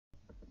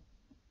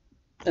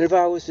And if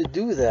I was to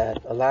do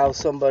that, allow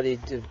somebody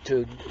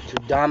to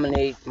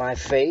dominate my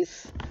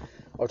faith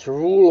or to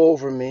rule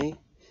over me,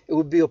 it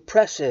would be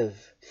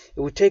oppressive. It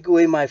would take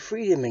away my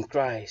freedom in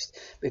Christ.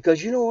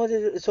 Because you know what?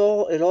 It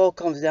all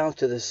comes down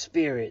to the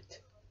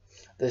Spirit.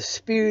 The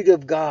Spirit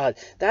of God.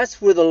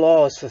 That's where the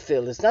law is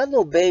fulfilled. It's not in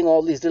obeying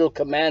all these little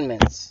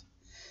commandments.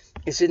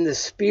 It's in the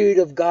Spirit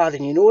of God.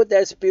 And you know what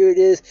that Spirit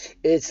is?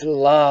 It's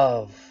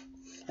love.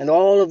 And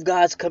all of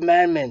God's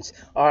commandments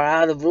are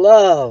out of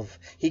love.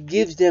 He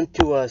gives them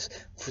to us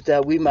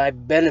that we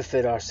might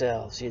benefit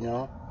ourselves, you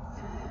know.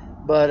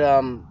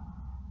 But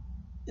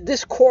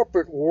this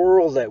corporate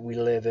world that we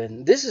live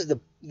in, this is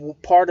the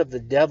part of the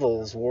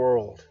devil's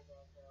world,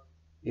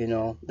 you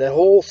know. That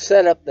whole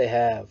setup they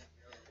have,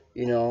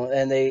 you know,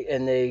 and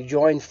they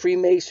join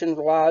Freemason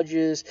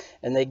lodges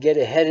and they get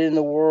ahead in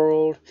the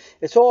world.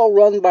 It's all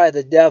run by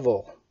the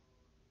devil.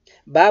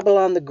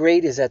 Babylon the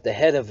Great is at the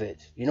head of it.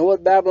 You know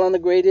what Babylon the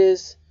Great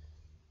is?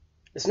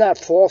 It's not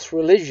false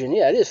religion.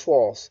 Yeah, it is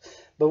false.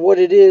 But what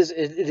it is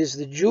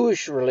the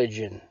Jewish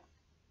religion.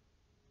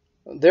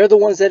 They're the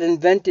ones that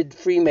invented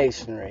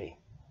Freemasonry.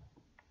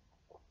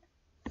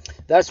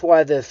 That's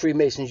why the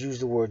Freemasons use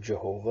the word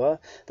Jehovah.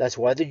 That's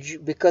why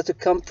because it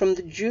comes from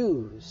the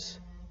Jews.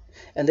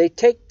 And they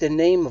take the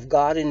name of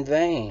God in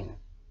vain.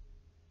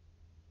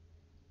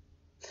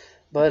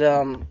 But,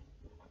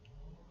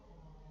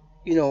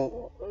 you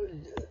know,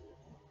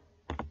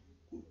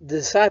 the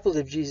disciples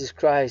of Jesus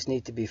Christ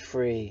need to be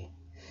free.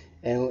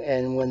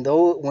 And when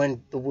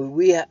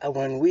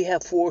we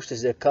have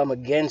forces that come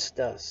against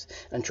us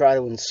and try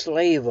to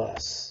enslave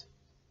us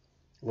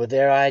with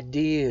their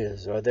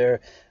ideas or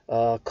their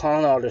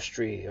con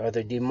artistry or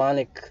their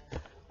demonic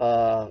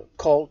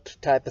cult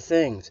type of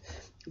things,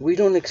 we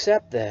don't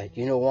accept that.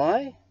 You know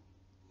why?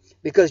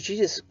 Because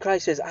Jesus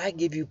Christ says, I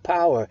give you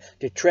power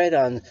to tread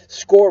on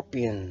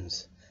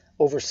scorpions,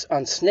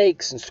 on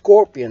snakes and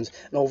scorpions,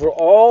 and over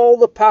all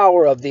the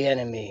power of the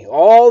enemy,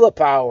 all the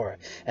power,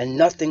 and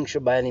nothing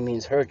shall by any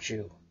means hurt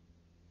you.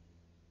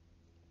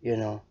 You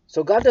know,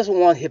 so God doesn't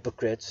want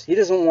hypocrites. He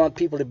doesn't want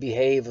people to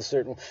behave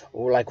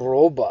or like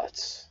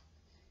robots.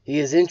 He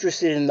is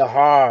interested in the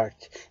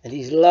heart, and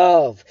He's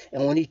love.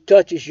 And when He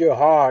touches your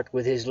heart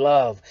with His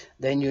love,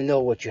 then you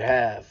know what you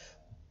have.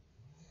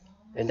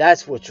 And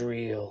that's what's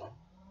real.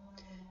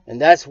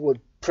 And that's what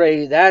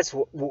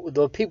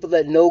the people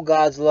that know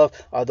God's love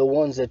are the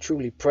ones that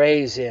truly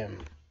praise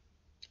Him.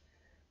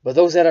 But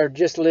those that are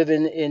just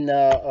living in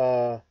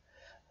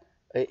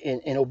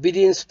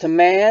obedience to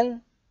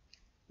man,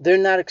 they're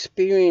not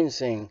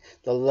experiencing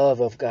the love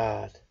of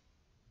God.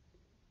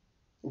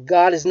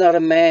 God is not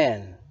a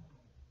man.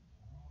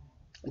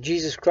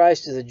 Jesus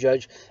Christ is a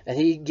judge, and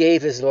He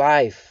gave His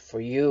life for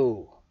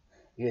you,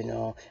 you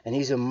know, and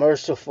He's a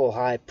merciful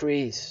high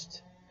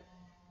priest.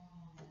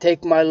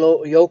 Take my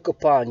yoke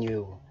upon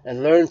you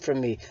and learn from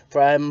me,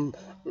 for I am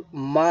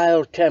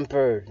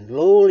mild-tempered,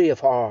 lowly of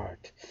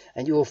heart,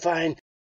 and you will find